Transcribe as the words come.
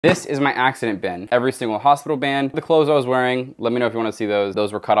This is my accident bin. Every single hospital band, the clothes I was wearing, let me know if you want to see those.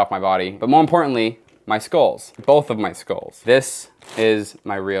 Those were cut off my body. But more importantly, my skulls. Both of my skulls. This is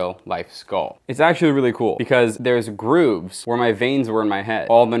my real life skull. It's actually really cool because there's grooves where my veins were in my head.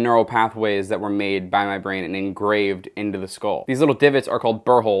 All the neural pathways that were made by my brain and engraved into the skull. These little divots are called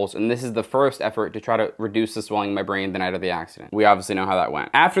burr holes, and this is the first effort to try to reduce the swelling in my brain the night of the accident. We obviously know how that went.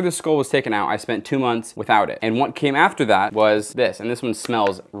 After the skull was taken out, I spent 2 months without it. And what came after that was this, and this one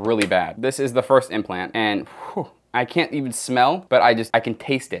smells really bad. This is the first implant, and whew, I can't even smell, but I can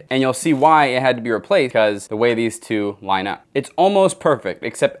taste it. And you'll see why it had to be replaced because the way these two line up. It's almost perfect,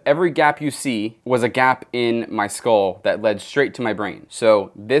 except every gap you see was a gap in my skull that led straight to my brain.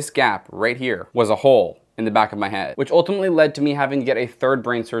 So this gap right here was a hole in the back of my head, which ultimately led to me having to get a third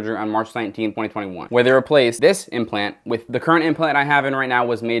brain surgery on March 19, 2021, where they replaced this implant with the current implant I have in right now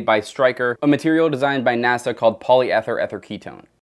was made by Stryker, a material designed by NASA called polyether ether ketone.